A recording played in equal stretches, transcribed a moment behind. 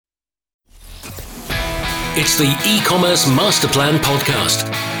It's the e-commerce master plan podcast.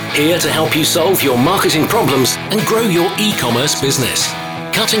 Here to help you solve your marketing problems and grow your e-commerce business.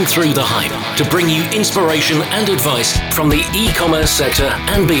 Cutting through the hype to bring you inspiration and advice from the e-commerce sector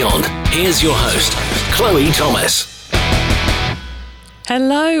and beyond. Here's your host, Chloe Thomas.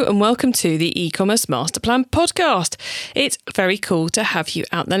 Hello and welcome to the e-commerce master plan podcast. It's very cool to have you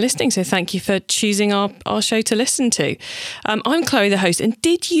out there listening, so thank you for choosing our show to listen to. I'm Chloe, the host, and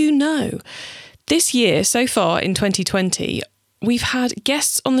did you know this year so far in 2020 we've had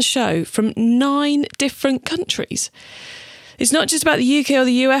guests on the show from 9 different countries. It's not just about the UK or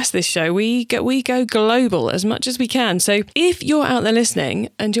the US, this show. We go global as much as we can. So if you're out there listening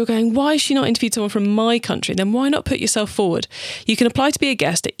and you're going, why is she not interviewed someone from my country? Then why not put yourself forward? You can apply to be a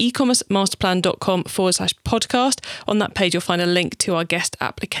guest at ecommercemasterplan.com/podcast. On that page, you'll find a link to our guest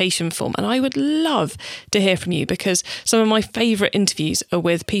application form. And I would love to hear from you because some of my favourite interviews are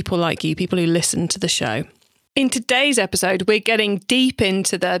with people like you, people who listen to the show. In today's episode, we're getting deep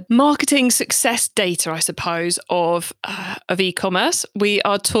into the marketing success data, I suppose, of e-commerce. We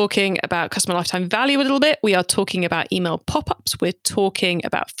are talking about customer lifetime value a little bit. We are talking about email pop-ups. We're talking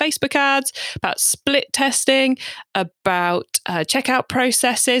about Facebook ads, about split testing, about checkout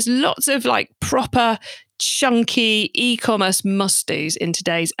processes, lots of proper chunky e-commerce must-dos in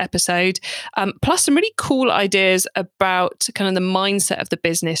today's episode, plus some really cool ideas about kind of the mindset of the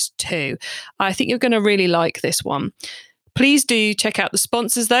business too. I think you're going to really like this one. Please do check out the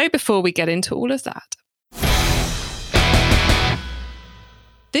sponsors though before we get into all of that.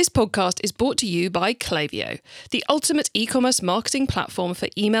 This podcast is brought to you by Klaviyo, the ultimate e-commerce marketing platform for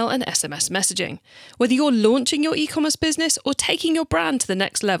email and SMS messaging. Whether you're launching your e-commerce business or taking your brand to the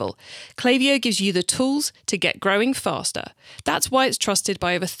next level, Klaviyo gives you the tools to get growing faster. That's why it's trusted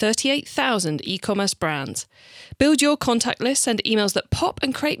by over 38,000 e-commerce brands. Build your contact list, send emails that pop,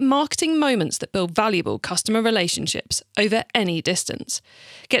 and create marketing moments that build valuable customer relationships over any distance.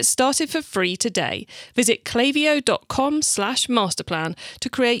 Get started for free today. Visit klaviyo.com/masterplan to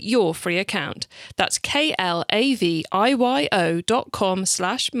create your free account. That's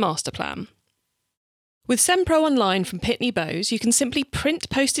klaviyo.com/masterplan. With SendPro Online from Pitney Bowes, you can simply print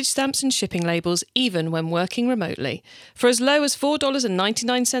postage stamps and shipping labels even when working remotely. For as low as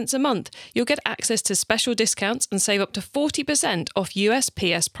 $4.99 a month, you'll get access to special discounts and save up to 40% off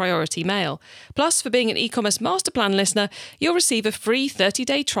USPS Priority Mail. Plus, for being an e-commerce master plan listener, you'll receive a free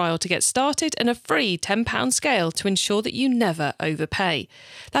 30-day trial to get started and a free £10 scale to ensure that you never overpay.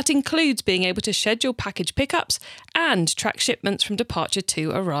 That includes being able to schedule package pickups and track shipments from departure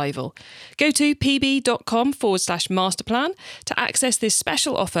to arrival. Go to pb.com/masterplan to access this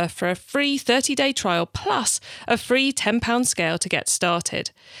special offer for a free 30-day trial plus a free £10 scale to get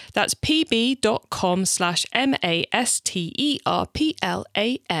started. That's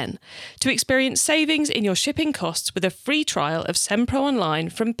pb.com/masterplan to experience savings in your shipping costs with a free trial of SendPro Online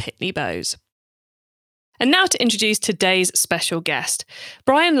from Pitney Bowes. And now to introduce today's special guest.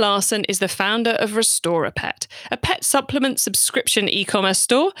 Brian Larsen is the founder of RestoraPet, a pet supplement subscription e-commerce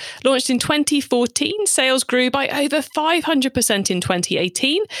store. Launched in 2014, sales grew by over 500% in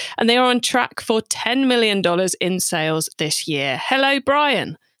 2018, and they are on track for $10 million in sales this year. Hello,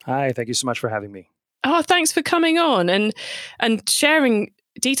 Brian. Hi, thank you so much for having me. Oh, thanks for coming on and sharing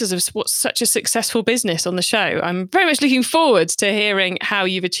details of what's such a successful business on the show. I'm very much looking forward to hearing how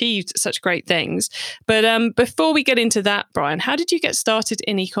you've achieved such great things. But before we get into that, Brian, how did you get started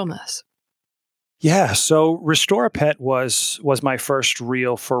in e-commerce? Yeah, so RestoraPet was my first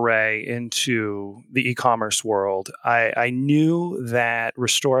real foray into the e-commerce world. I knew that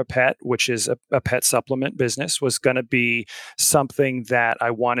RestoraPet, which is a pet supplement business, was going to be something that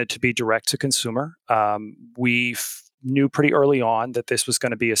I wanted to be direct to consumer. We knew pretty early on that this was going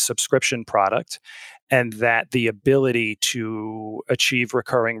to be a subscription product and that the ability to achieve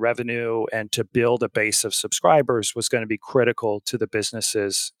recurring revenue and to build a base of subscribers was going to be critical to the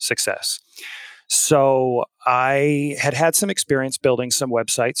business's success. So I had some experience building some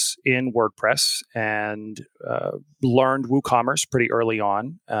websites in WordPress and learned WooCommerce pretty early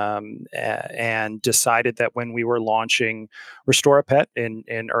on, and decided that when we were launching RestoraPet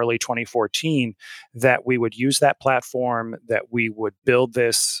in early 2014, that we would use that platform, that we would build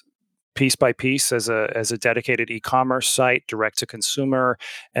this piece by piece as a dedicated e-commerce site, direct to consumer,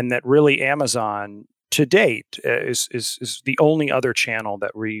 and that really Amazon to date is the only other channel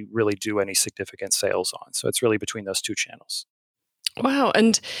that we really do any significant sales on. So it's really between those two channels. Wow.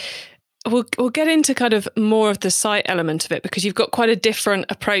 And We'll get into kind of more of the site element of it, because you've got quite a different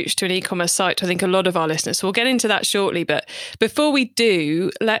approach to an e-commerce site to, I think, a lot of our listeners. So we'll get into that shortly. But before we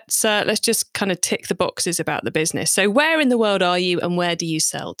do, let's just kind of tick the boxes about the business. So where in the world are you and where do you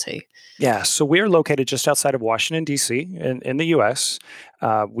sell to? Yeah, so we are located just outside of Washington, D.C. in the U.S.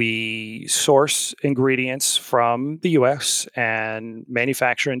 We source ingredients from the U.S. and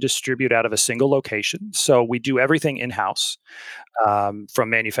manufacture and distribute out of a single location. So we do everything in-house, from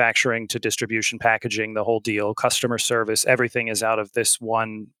manufacturing to distribution, packaging, the whole deal, customer service. Everything is out of this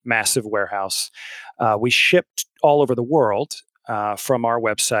one massive warehouse. We shipped all over the world from our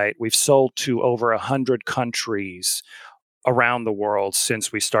website. We've sold to over 100 countries around the world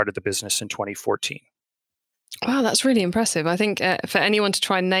since we started the business in 2014. Wow, that's really impressive. I think for anyone to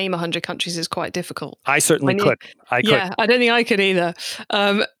try and name 100 countries is quite difficult. I certainly could. Yeah, I don't think I could either.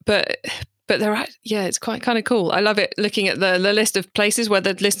 But they're, yeah, it's quite kind of cool. I love it looking at the list of places where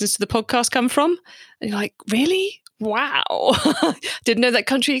the listeners to the podcast come from. And you're like, really? Wow. Didn't know that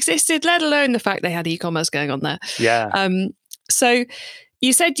country existed, let alone the fact they had e-commerce going on there. Yeah. So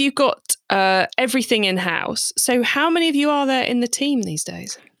you said you've got everything in-house. So how many of you are there in the team these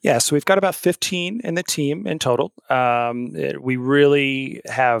days? Yeah, so we've got about 15 in the team in total. We really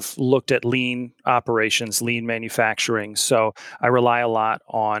have looked at lean operations, lean manufacturing. So I rely a lot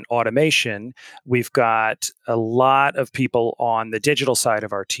on automation. We've got a lot of people on the digital side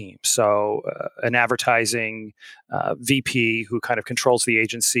of our team. So an advertising VP who kind of controls the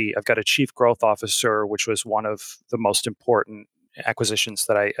agency. I've got a chief growth officer, which was one of the most important acquisitions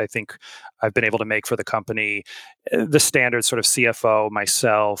that I think I've been able to make for the company. The standard sort of CFO,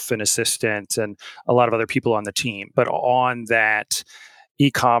 myself, an assistant, and a lot of other people on the team. But on that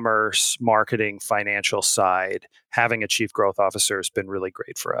e-commerce, marketing, financial side, having a chief growth officer has been really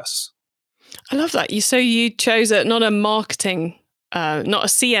great for us. I love that. So you chose not a marketing, not a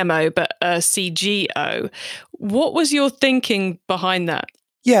CMO, but a CGO. What was your thinking behind that?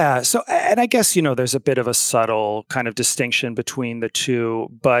 Yeah. So, and I guess, there's a bit of a subtle kind of distinction between the two,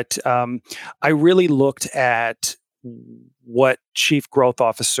 but I really looked at what chief growth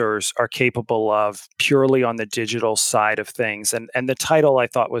officers are capable of purely on the digital side of things. And the title I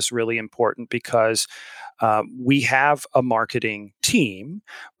thought was really important because we have a marketing team,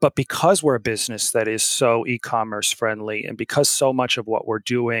 but because we're a business that is so e-commerce friendly, and because so much of what we're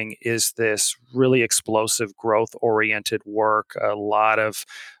doing is this really explosive growth-oriented work, a lot of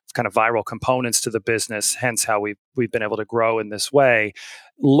kind of viral components to the business, hence how we've been able to grow in this way.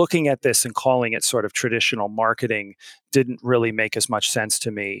 Looking at this and calling it sort of traditional marketing didn't really make as much sense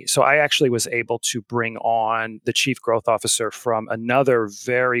to me. So I actually was able to bring on the chief growth officer from another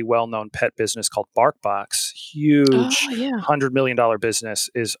very well-known pet business called BarkBox. Huge $100 million business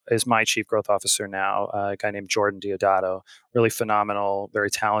is my chief growth officer now, a guy named Jordan Diodato. Really phenomenal, very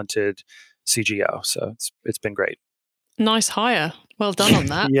talented CGO. So it's been great. Nice hire. Well done on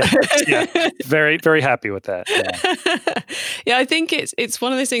that. yeah. Very, very happy with that. Yeah. Yeah, I think it's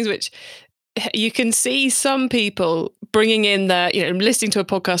one of those things which you can see some people bringing in their, listening to a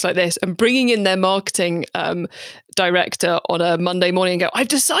podcast like this and bringing in their marketing director on a Monday morning and go, I've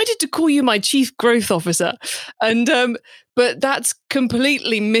decided to call you my chief growth officer. And but that's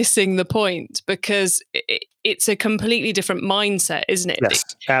completely missing the point, because it's a completely different mindset, isn't it? Yes,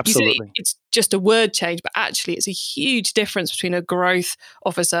 absolutely. It's just a word change, but actually it's a huge difference between a growth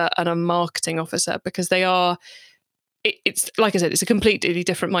officer and a marketing officer, because they are, it's like I said, it's a completely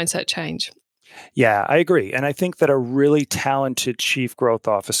different mindset change. Yeah, I agree. And I think that a really talented chief growth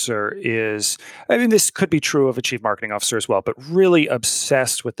officer is, this could be true of a chief marketing officer as well, but really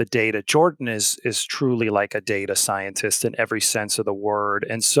obsessed with the data. Jordan is truly like a data scientist in every sense of the word.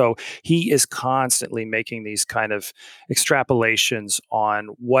 And so he is constantly making these kind of extrapolations on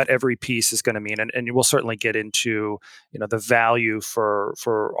what every piece is going to mean. And we'll certainly get into, the value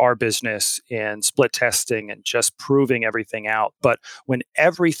for our business in split testing and just proving everything out. But when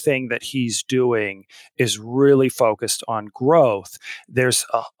everything that he's doing is really focused on growth, there's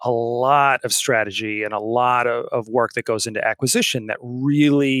a lot of strategy and a lot of work that goes into acquisition that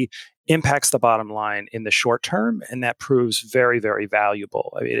really impacts the bottom line in the short term, and that proves very, very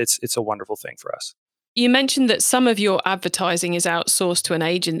valuable. It's a wonderful thing for us. You mentioned that some of your advertising is outsourced to an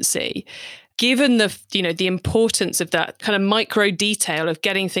agency. Given the importance of that kind of micro detail of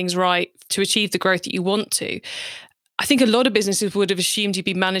getting things right to achieve the growth that you want to, I think a lot of businesses would have assumed you'd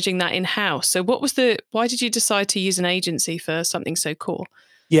be managing that in-house. So why did you decide to use an agency for something so core?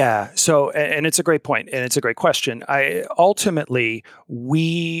 Yeah. So, and it's a great point, and it's a great question. Ultimately,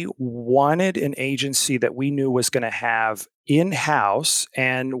 we wanted an agency that we knew was going to have in-house,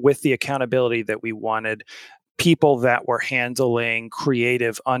 and with the accountability that we wanted, people that were handling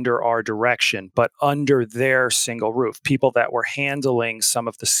creative under our direction, but under their single roof, people that were handling some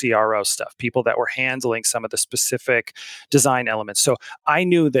of the CRO stuff, people that were handling some of the specific design elements. So I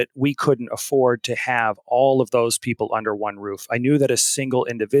knew that we couldn't afford to have all of those people under one roof. I knew that a single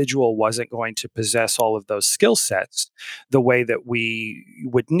individual wasn't going to possess all of those skill sets the way that we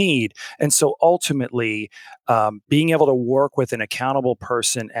would need. And so ultimately, being able to work with an accountable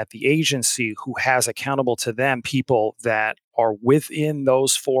person at the agency who has accountable to them people that are within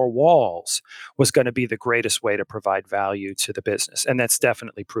those four walls was going to be the greatest way to provide value to the business. And that's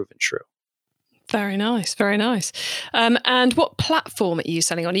definitely proven true. Very nice. Very nice. And what platform are you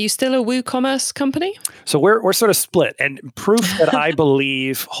selling on? Are you still a WooCommerce company? So we're sort of split, and proof that I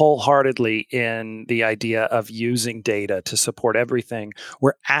believe wholeheartedly in the idea of using data to support everything.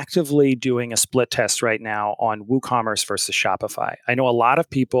 We're actively doing a split test right now on WooCommerce versus Shopify. I know a lot of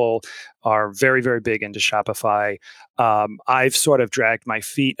people are very, very big into Shopify. I've sort of dragged my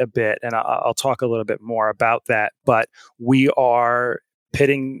feet a bit, and I'll talk a little bit more about that. But we are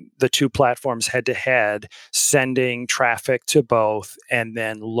pitting the two platforms head to head, sending traffic to both, and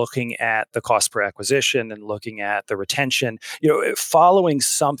then looking at the cost per acquisition and looking at the retention. Following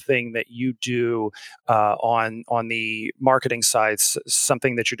something that you do on the marketing side,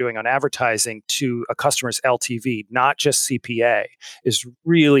 something that you're doing on advertising to a customer's LTV, not just CPA, is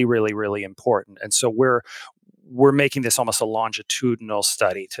really, really, really important. And so we're making this almost a longitudinal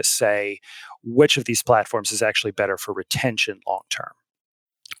study to say which of these platforms is actually better for retention long term.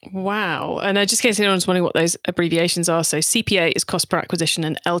 Wow. And just in case anyone's wondering what those abbreviations are, so CPA is cost per acquisition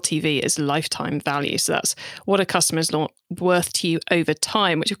and LTV is lifetime value. So that's what a customer is worth to you over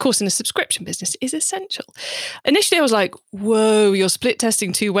time, which of course in a subscription business is essential. Initially I was like, whoa, you're split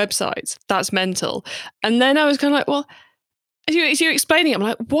testing two websites. That's mental. And then I was kind of like, well, as you're explaining it, I'm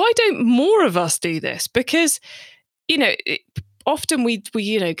like, why don't more of us do this? Because, often we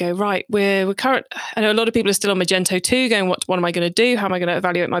go, right, we're current. I know a lot of people are still on Magento 2 going, what am I going to do? How am I going to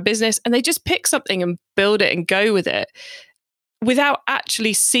evaluate my business? And they just pick something and build it and go with it without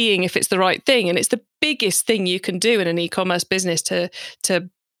actually seeing if it's the right thing. And it's the biggest thing you can do in an e-commerce business to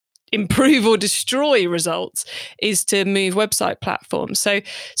improve or destroy results is to move website platforms. So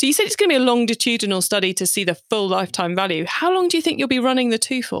you said it's going to be a longitudinal study to see the full lifetime value. How long do you think you'll be running the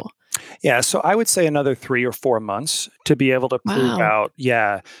two for? Yeah, so I would say another 3 or 4 months to be able to prove out,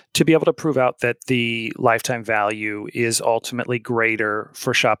 that the lifetime value is ultimately greater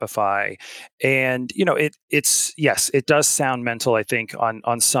for Shopify. And, it does sound mental, I think,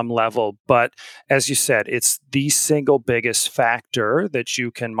 on some level, but as you said, it's the single biggest factor that you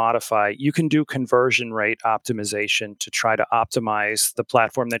can modify. You can do conversion rate optimization to try to optimize the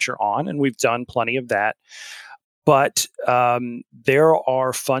platform that you're on, and we've done plenty of that. But there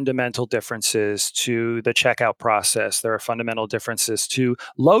are fundamental differences to the checkout process. There are fundamental differences to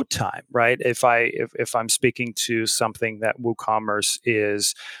load time, right? If I'm speaking to something that WooCommerce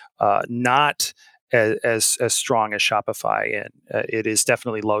is not as strong as Shopify, and it is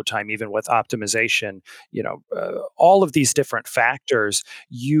definitely load time, even with optimization. All of these different factors,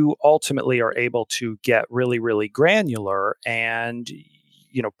 you ultimately are able to get really, really granular and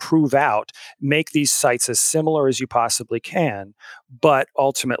prove out, make these sites as similar as you possibly can, but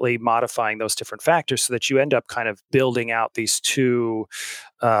ultimately modifying those different factors so that you end up kind of building out these two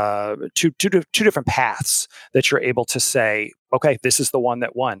different paths that you're able to say, okay, this is the one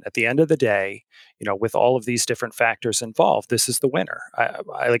that won. At the end of the day, with all of these different factors involved, this is the winner.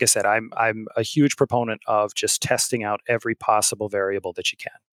 Like I said, I'm a huge proponent of just testing out every possible variable that you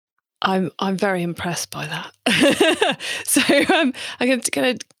can. I'm very impressed by that. So I'm going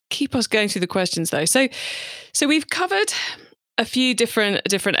to keep us going through the questions though. So we've covered a few different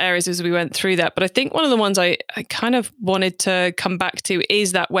areas as we went through that, but I think one of the ones I kind of wanted to come back to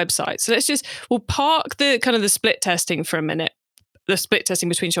is that website. So we'll park the kind of the split testing for a minute, the split testing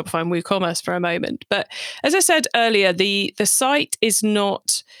between Shopify and WooCommerce for a moment. But as I said earlier, the site it's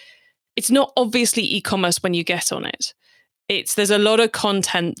not obviously e-commerce when you get on it. There's a lot of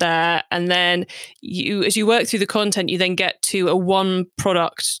content there, and then as you work through the content, you then get to a one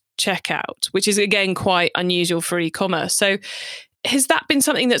product checkout, which is again quite unusual for e-commerce. So has that been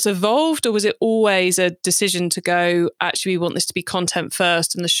something that's evolved, or was it always a decision to go, actually, we want this to be content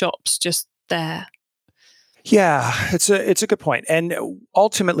first and the shop's just there? Yeah, it's a good point. And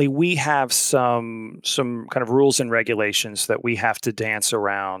ultimately, we have some kind of rules and regulations that we have to dance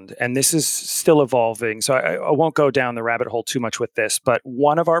around. And this is still evolving. So I won't go down the rabbit hole too much with this, but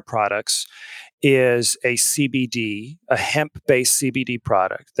one of our products is a CBD, a hemp-based CBD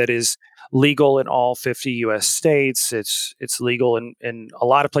product that is legal in all 50 U.S. states. It's legal in a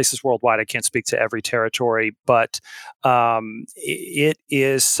lot of places worldwide. I can't speak to every territory, but it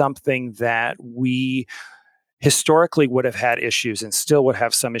is something that we historically would have had issues and still would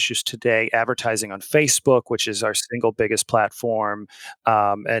have some issues today advertising on Facebook, which is our single biggest platform,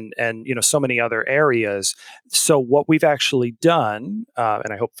 and so many other areas. So what we've actually done,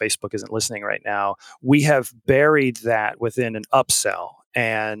 and I hope Facebook isn't listening right now, we have buried that within an upsell.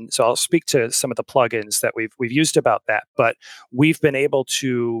 And so I'll speak to some of the plugins that we've used about that, but we've been able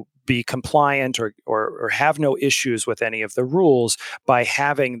to be compliant or have no issues with any of the rules by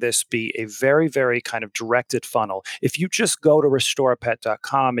having this be a very, very kind of directed funnel. If you just go to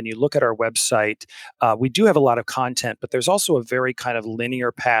RestoraPet.com and you look at our website, we do have a lot of content, but there's also a very kind of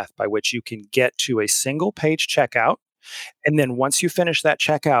linear path by which you can get to a single page checkout. And then once you finish that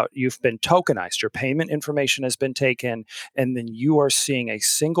checkout, you've been tokenized. Your payment information has been taken. And then you are seeing a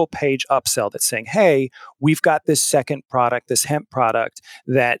single page upsell that's saying, hey, we've got this second product, this hemp product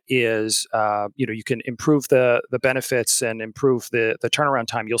that is, you can improve the benefits and improve the turnaround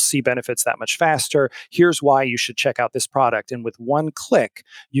time. You'll see benefits that much faster. Here's why you should check out this product. And with one click,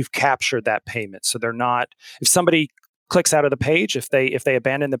 you've captured that payment. So they're not, if somebody clicks out of the page, if they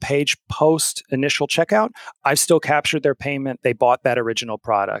abandon the page post initial checkout, I've still captured their payment. They bought that original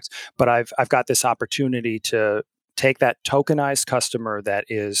product, but I've got this opportunity to take that tokenized customer that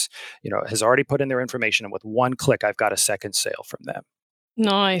is, has already put in their information, and with one click, I've got a second sale from them.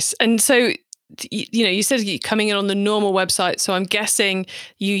 Nice. And so, you said you're coming in on the normal website, so I'm guessing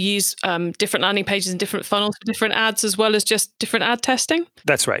you use different landing pages and different funnels for different ads as well as just different ad testing?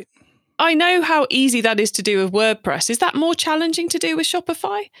 That's right. I know how easy that is to do with WordPress. Is that more challenging to do with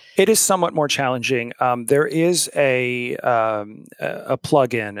Shopify? It is somewhat more challenging. There is a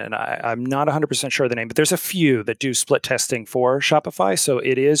plugin, and I'm not 100% sure of the name, but there's a few that do split testing for Shopify. So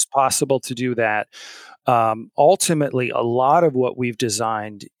it is possible to do that. Ultimately, a lot of what we've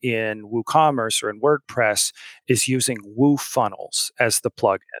designed in WooCommerce or in WordPress is using WooFunnels as the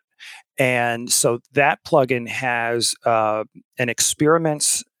plugin. And so that plugin has an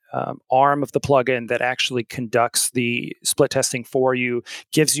experiments arm of the plugin that actually conducts the split testing for you,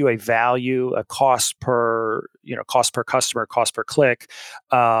 gives you a value, a cost per customer, cost per click,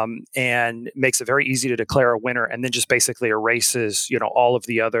 and makes it very easy to declare a winner, and then just basically erases, all of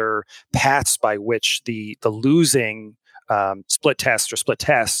the other paths by which the losing split test or split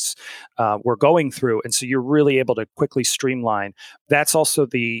tests we're going through. And so you're really able to quickly streamline. That's also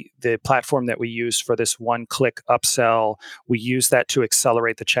the platform that we use for this one-click upsell. We use that to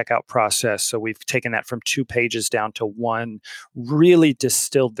accelerate the checkout process. So we've taken that from 2 pages down to 1, really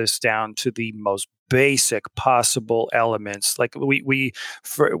distilled this down to the most basic possible elements. Like we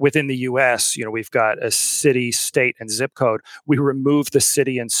within the US, we've got a city, state, and zip code. We remove the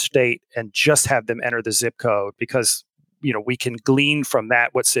city and state and just have them enter the zip code because we can glean from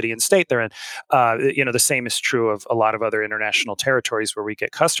that what city and state they're in. The same is true of a lot of other international territories where we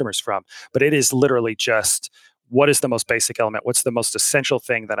get customers from. But it is literally just, what is the most basic element? What's the most essential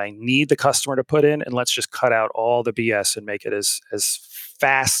thing that I need the customer to put in? And let's just cut out all the BS and make it as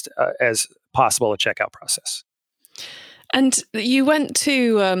fast as possible a checkout process. And you went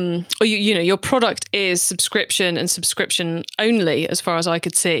to, your product is subscription and subscription only, as far as I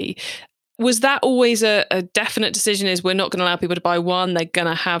could see. Was that always a definite decision? Is we're not going to allow people to buy one, they're going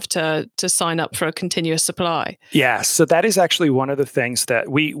to have to sign up for a continuous supply? Yeah, so that is actually one of the things that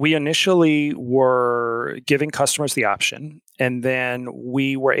we initially were giving customers the option. And then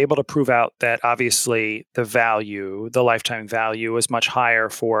we were able to prove out that obviously the lifetime value is much higher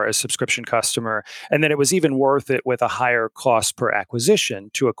for a subscription customer. And then it was even worth it with a higher cost per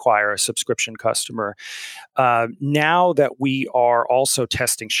acquisition to acquire a subscription customer. Now that we are also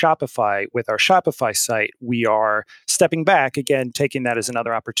testing Shopify with our Shopify site, we are stepping back, again, taking that as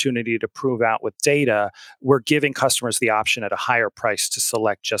another opportunity to prove out with data. We're giving customers the option at a higher price to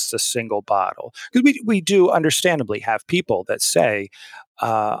select just a single bottle. Because we do understandably have people that say,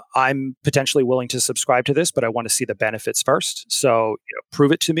 I'm potentially willing to subscribe to this, but I want to see the benefits first. So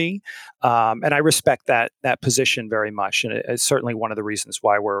prove it to me. And I respect that position very much. And it's certainly one of the reasons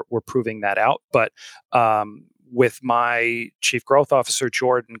why we're proving that out. But with my chief growth officer,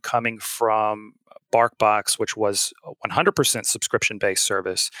 Jordan, coming from BarkBox, which was a 100% subscription-based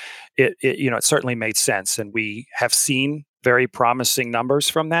service, it certainly made sense. And we have seen very promising numbers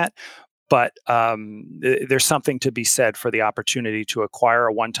from that. But there's something to be said for the opportunity to acquire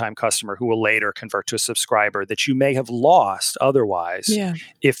a one-time customer who will later convert to a subscriber that you may have lost otherwise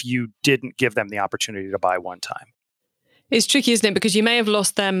if you didn't give them the opportunity to buy one time. It's tricky, isn't it? Because you may have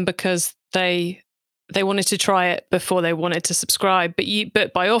lost them because they wanted to try it before they wanted to subscribe.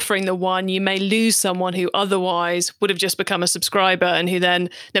 But by offering the one, you may lose someone who otherwise would have just become a subscriber and who then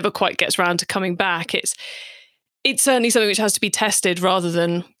never quite gets around to coming back. It's certainly something which has to be tested rather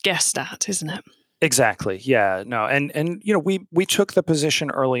than guessed at, isn't it? Exactly. Yeah. No. And we took the position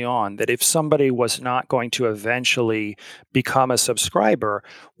early on that if somebody was not going to eventually become a subscriber,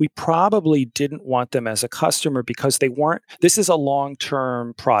 we probably didn't want them as a customer because they weren't. This is a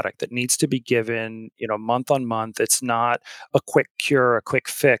long-term product that needs to be given, month on month. It's not a quick cure, a quick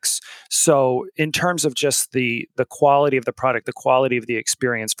fix. So in terms of just the quality of the product, the quality of the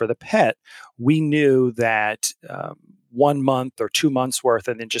experience for the pet, we knew that 1 month or 2 months worth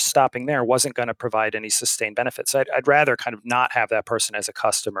and then just stopping there wasn't going to provide any sustained benefits. I'd rather kind of not have that person as a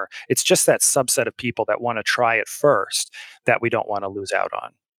customer. It's just that subset of people that want to try it first that we don't want to lose out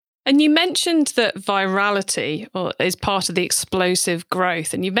on. And you mentioned that virality is part of the explosive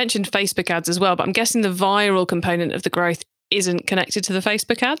growth. And you mentioned Facebook ads as well, but I'm guessing the viral component of the growth isn't connected to the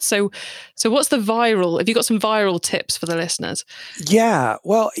Facebook ads. So what's the viral? Have you got some viral tips for the listeners? Yeah.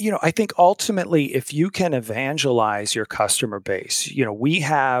 Well, I think ultimately, if you can evangelize your customer base, we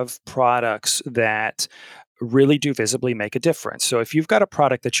have products that really do visibly make a difference. So if you've got a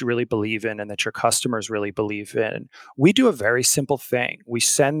product that you really believe in and that your customers really believe in, we do a very simple thing. We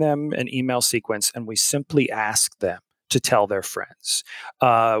send them an email sequence and we simply ask them to tell their friends.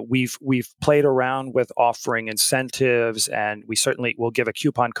 We've played around with offering incentives, and we certainly will give a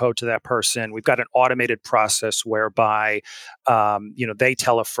coupon code to that person. We've got an automated process whereby, they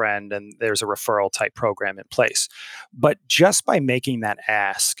tell a friend, and there's a referral type program in place. But just by making that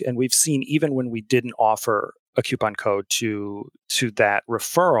ask, and we've seen even when we didn't offer a coupon code to that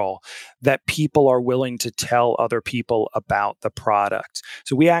referral, that people are willing to tell other people about the product.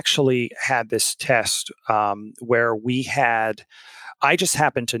 So we actually had this test where I just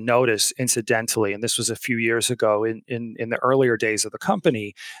happened to notice incidentally, and this was a few years ago in the earlier days of the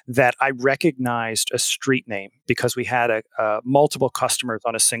company, that I recognized a street name because we had multiple customers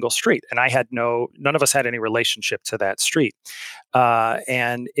on a single street, and none of us had any relationship to that street.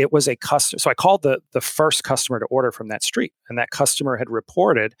 And it was a customer. So I called the first customer to order from that street, and that customer had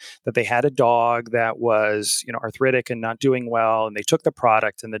reported that they had a dog that was, arthritic and not doing well, and they took the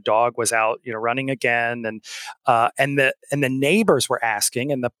product, and the dog was out, running again, and the neighbors were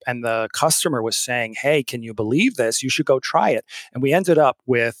asking, and the customer was saying, "Hey, can you believe this? You should go try it." And we ended up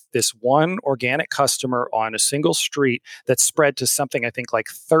with this one organic customer on a single street that spread to something, I think, like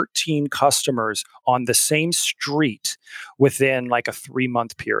 13 customers on the same street within like a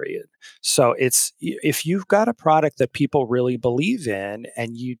 3-month period. So if you've got a product that people really believe in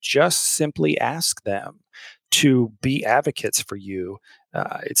and you just simply ask them to be advocates for you,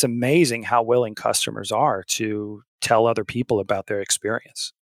 it's amazing how willing customers are to tell other people about their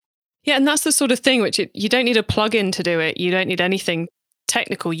experience. Yeah, and that's the sort of thing which you don't need a plugin to do it. You don't need anything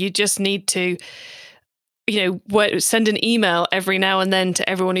technical. You just need to, send an email every now and then to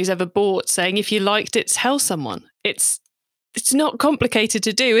everyone who's ever bought saying, if you liked it, tell someone. It's not complicated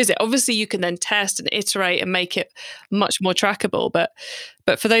to do, is it? Obviously, you can then test and iterate and make it much more trackable. But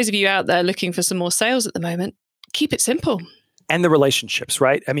for those of you out there looking for some more sales at the moment, keep it simple. And the relationships,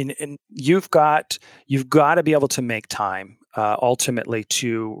 right? I mean, and you've got to be able to make time ultimately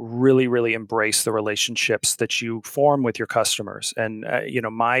to really, really embrace the relationships that you form with your customers. And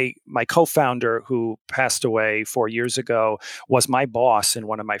my co-founder, who passed away 4 years ago, was my boss in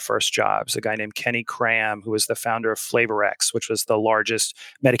one of my first jobs. A guy named Kenny Cram, who was the founder of FlavorX, which was the largest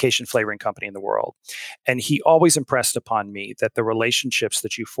medication flavoring company in the world. And he always impressed upon me that the relationships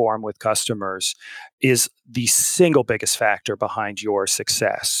that you form with customers is the single biggest factor behind your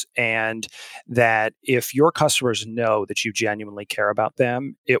success. And that if your customers know that you genuinely care about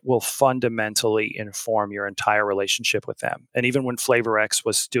them, it will fundamentally inform your entire relationship with them. And even when FlavorX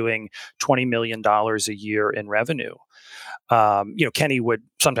was doing $20 million a year in revenue, Kenny would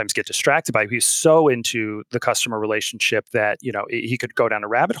sometimes get distracted by it. He was so into the customer relationship that, he could go down a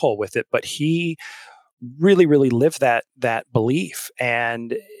rabbit hole with it, but he really, really lived that belief,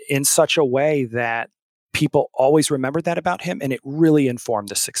 and in such a way that people always remembered that about him, and it really informed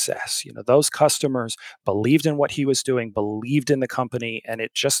the success. Those customers believed in what he was doing, believed in the company, and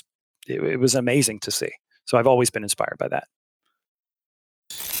it was amazing to see. So I've always been inspired by that.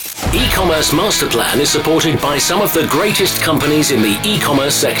 E-commerce Master Plan is supported by some of the greatest companies in the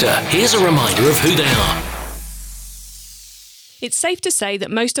e-commerce sector. Here's a reminder of who they are. It's safe to say that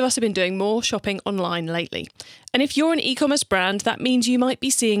most of us have been doing more shopping online lately. And if you're an e-commerce brand, that means you might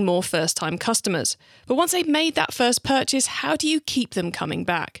be seeing more first-time customers. But once they've made that first purchase, how do you keep them coming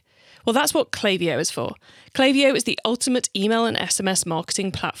back? Well, that's what Klaviyo is for. Klaviyo is the ultimate email and SMS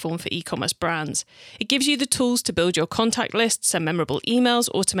marketing platform for e-commerce brands. It gives you the tools to build your contact list, send memorable emails,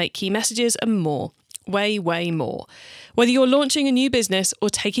 automate key messages, and more. Way, way more. Whether you're launching a new business or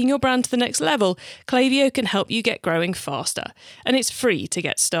taking your brand to the next level, Klaviyo can help you get growing faster. And it's free to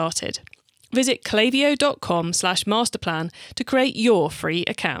get started. Visit klaviyo.com/masterplan to create your free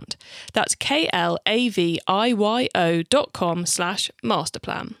account. That's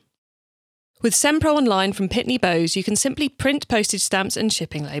klaviyo.com/masterplan. With SendPro Online from Pitney Bowes, you can simply print postage stamps and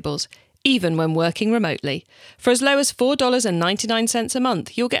shipping labels, even when working remotely. For as low as $4.99 a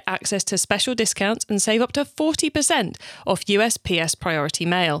month, you'll get access to special discounts and save up to 40% off USPS Priority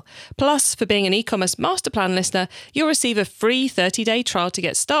Mail. Plus, for being an e-commerce masterplan listener, you'll receive a free 30-day trial to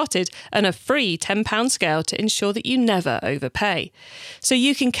get started and a free £10 scale to ensure that you never overpay. So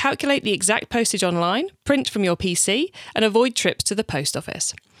you can calculate the exact postage online, print from your PC, and avoid trips to the post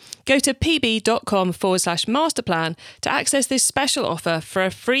office. Go to pb.com/masterplan to access this special offer for a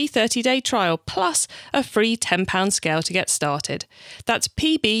free 30-day trial plus a free £10 scale to get started. That's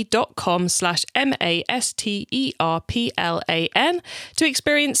pb.com/masterplan to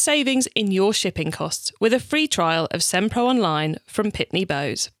experience savings in your shipping costs with a free trial of SendPro Online from Pitney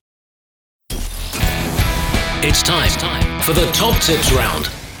Bowes. It's time for the top tips round.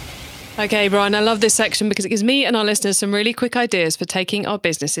 Okay, Brian, I love this section because it gives me and our listeners some really quick ideas for taking our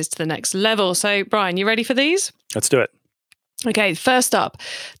businesses to the next level. So, Brian, you ready for these? Let's do it. Okay, first up,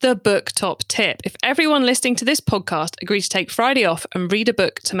 the book top tip. If everyone listening to this podcast agreed to take Friday off and read a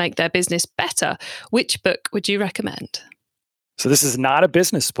book to make their business better, which book would you recommend? So this is not a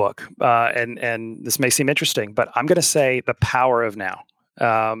business book, and this may seem interesting, but I'm going to say The Power of Now.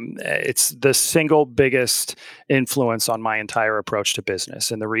 It's the single biggest influence on my entire approach to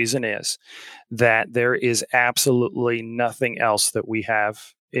business. And the reason is that there is absolutely nothing else that we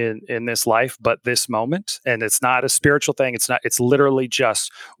have in this life but this moment. And it's not a spiritual thing. It's literally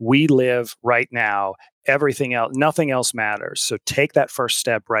just we live right now. Everything else, nothing else matters. So take that first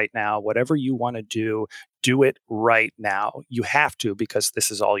step right now. Whatever you want to do it right now. You have to, because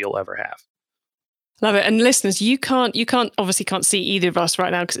this is all you'll ever have. Love it. And listeners, you obviously can't see either of us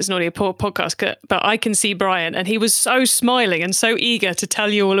right now because it's not a podcast, but I can see Brian, and he was so smiling and so eager to tell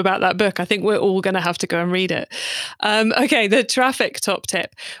you all about that book. I think we're all going to have to go and read it. Okay, the traffic top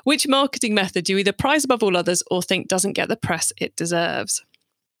tip. Which marketing method do you either prize above all others or think doesn't get the press it deserves?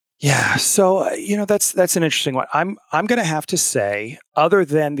 Yeah, so that's an interesting one. I'm going to have to say, other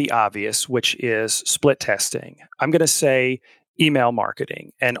than the obvious, which is split testing, I'm going to say email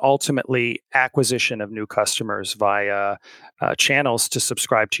marketing and ultimately acquisition of new customers via channels to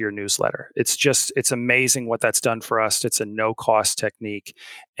subscribe to your newsletter. It's amazing what that's done for us. It's a no-cost technique,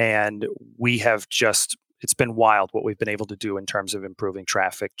 and it's been wild what we've been able to do in terms of improving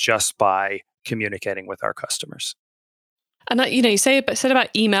traffic just by communicating with our customers. And you said about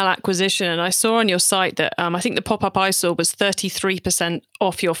email acquisition, and I saw on your site that I think the pop-up I saw was 33%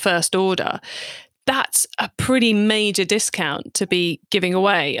 off your first order. That's a pretty major discount to be giving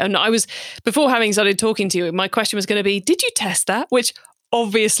away. And before having started talking to you, my question was going to be, did you test that? Which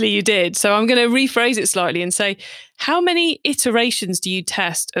obviously you did. So I'm going to rephrase it slightly and say, how many iterations do you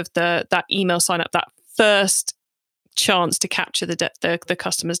test of that email sign up, that first chance to capture the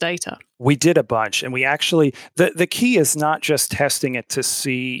customer's data? We did a bunch, and we actually, the key is not just testing it to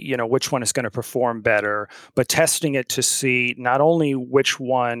see, which one is going to perform better, but testing it to see not only which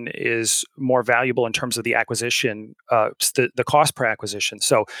one is more valuable in terms of the acquisition, the cost per acquisition.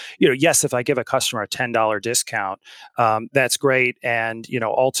 So, yes, if I give a customer a $10 discount, that's great. And,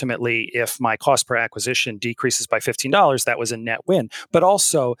 ultimately, if my cost per acquisition decreases by $15, that was a net win. But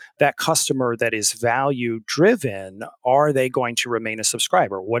also that customer that is value driven, are they going to remain a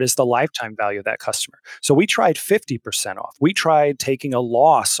subscriber? What is the lifetime value of that customer? So we tried 50% off. We tried taking a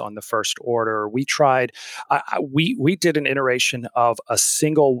loss on the first order. We tried, we did an iteration of a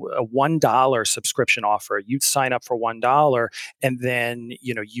single $1 subscription offer. You'd sign up for $1 and then,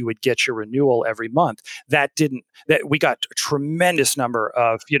 you would get your renewal every month. We got a tremendous number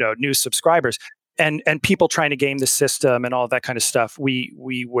of, new subscribers. And people trying to game the system and all that kind of stuff. We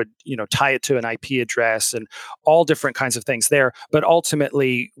would tie it to an IP address and all different kinds of things there. But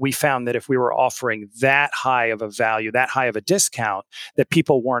ultimately, we found that if we were offering that high of a value, that high of a discount, that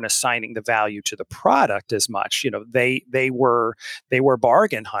people weren't assigning the value to the product as much. They were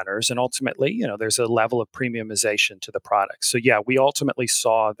bargain hunters, and ultimately, there's a level of premiumization to the product. So yeah, we ultimately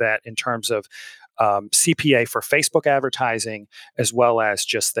saw that in terms of CPA for Facebook advertising, as well as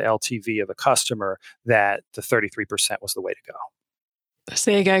just the LTV of a customer, that the 33% was the way to go.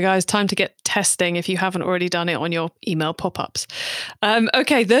 So there you go, guys. Time to get testing if you haven't already done it on your email pop-ups.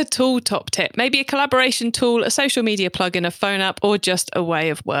 Okay, the tool top tip. Maybe a collaboration tool, a social media plugin, a phone app, or just a way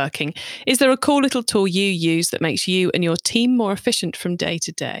of working. Is there a cool little tool you use that makes you and your team more efficient from day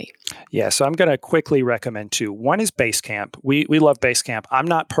to day? Yeah, so I'm going to quickly recommend two. One is Basecamp. We love Basecamp. I'm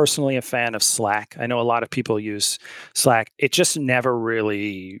not personally a fan of Slack. I know a lot of people use Slack. It just never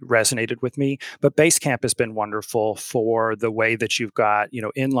really resonated with me. But Basecamp has been wonderful for the way that you've got,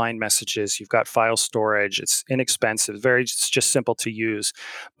 inline messages, you've got file storage. It's inexpensive, it's just simple to use.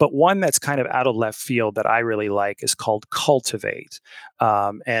 But one that's kind of out of left field that I really like is called Cultivate.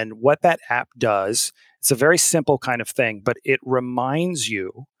 And what that app does, it's a very simple kind of thing, but it reminds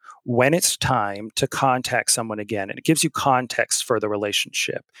you when it's time to contact someone again, and it gives you context for the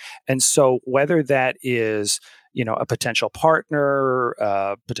relationship. And so whether that is, a potential partner,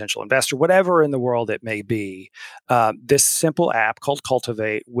 potential investor, whatever in the world it may be, this simple app called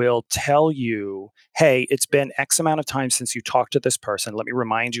Cultivate will tell you, hey, it's been X amount of time since you talked to this person. Let me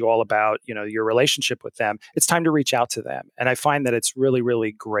remind you all about, your relationship with them. It's time to reach out to them. And I find that it's really,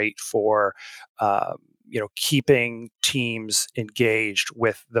 really great for, keeping teams engaged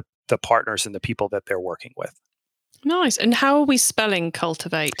with the partners and the people that they're working with. Nice. And how are we spelling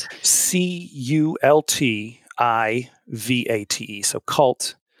Cultivate? Cultivate. So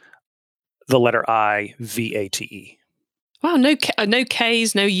cult, the letter I, VATE. Wow, no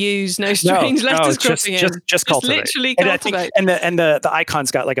K's, no U's, no strange letters crossing in. Just Cultivate. Literally Cultivate. And the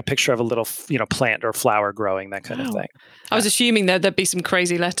icon's got like a picture of a little, plant or flower growing, that kind of thing. I was assuming there'd be some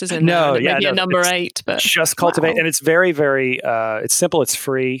crazy letters in there. Maybe a number 8, but just Cultivate, and it's very, very. It's simple. It's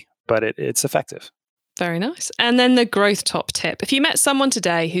free, but it's effective. Very nice. And then the growth top tip. If you met someone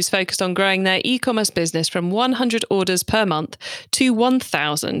today who's focused on growing their e-commerce business from 100 orders per month to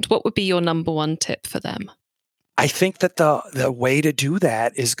 1,000, what would be your number one tip for them? I think that the way to do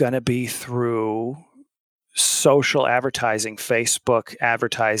that is going to be through social advertising, Facebook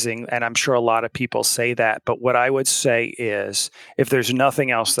advertising. And I'm sure a lot of people say that. But what I would say is, if there's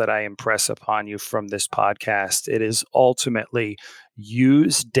nothing else that I impress upon you from this podcast, it is ultimately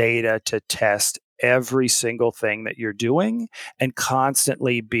use data to test every single thing that you're doing and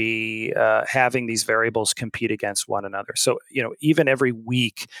constantly be having these variables compete against one another. So, even every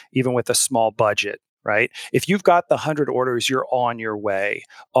week, even with a small budget, right? If you've got the 100 orders, you're on your way.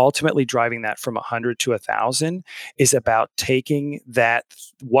 Ultimately, driving that from 100 to 1,000 is about taking that,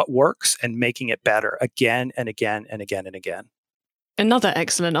 what works, and making it better again and again and again and again. Another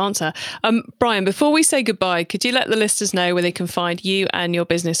excellent answer. Brian, before we say goodbye, could you let the listeners know where they can find you and your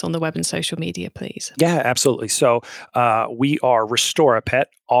business on the web and social media, please? Yeah, absolutely. So we are RestoraPet,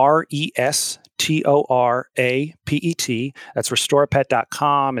 RestoraPet. That's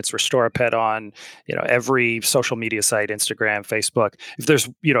RestoraPet.com. It's RestoraPet on, every social media site, Instagram, Facebook. If there's,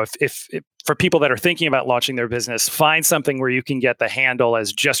 if for people that are thinking about launching their business, find something where you can get the handle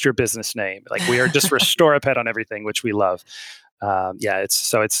as just your business name. Like, we are just RestoraPet on everything, which we love.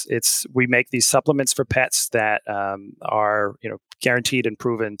 We make these supplements for pets that are guaranteed and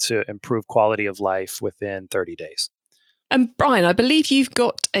proven to improve quality of life within 30 days. And Brian, I believe you've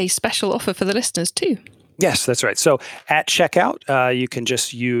got a special offer for the listeners too. Yes, that's right. So at checkout, you can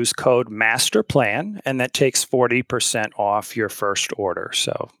just use code MASTERPLAN, and that takes 40% off your first order.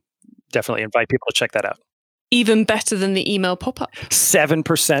 So definitely invite people to check that out. Even better than the email pop-up.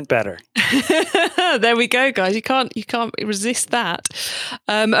 7% better. There we go, guys. You can't resist that.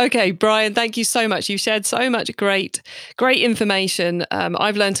 Okay, Brian, thank you so much. You've shared so much great information.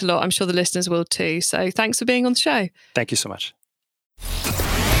 I've learned a lot. I'm sure the listeners will too. So thanks for being on the show. Thank you so much.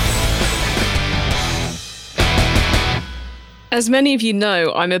 As many of you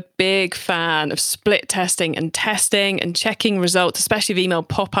know, I'm a big fan of split testing and checking results, especially of email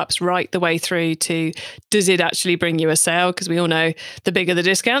pop-ups, right the way through to, does it actually bring you a sale? Because we all know the bigger the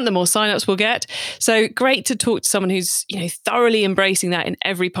discount, the more signups we'll get. So great to talk to someone who's, thoroughly embracing that in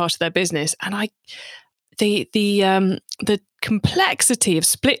every part of their business. And the complexity of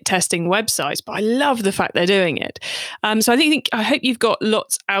split testing websites, but I love the fact they're doing it. So I hope you've got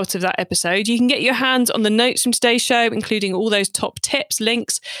lots out of that episode. You can get your hands on the notes from today's show, including all those top tips,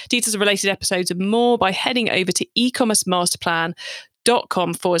 links, details of related episodes and more by heading over to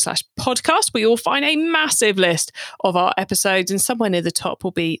ecommercemasterplan.com/podcast, where you'll find a massive list of our episodes, and somewhere near the top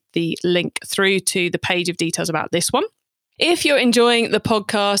will be the link through to the page of details about this one. If you're enjoying the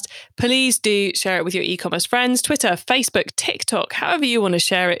podcast, please do share it with your e-commerce friends. Twitter, Facebook, TikTok, however you want to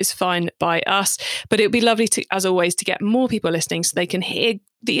share it is fine by us. But it would be lovely to, as always, to get more people listening so they can hear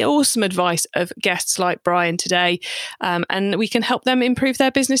the awesome advice of guests like Brian today. And we can help them improve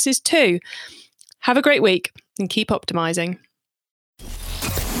their businesses too. Have a great week and keep optimizing.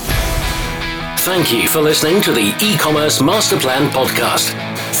 Thank you for listening to the E-commerce Masterplan podcast.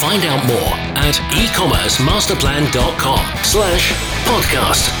 Find out more at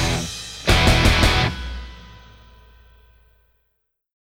ecommercemasterplan.com/podcast.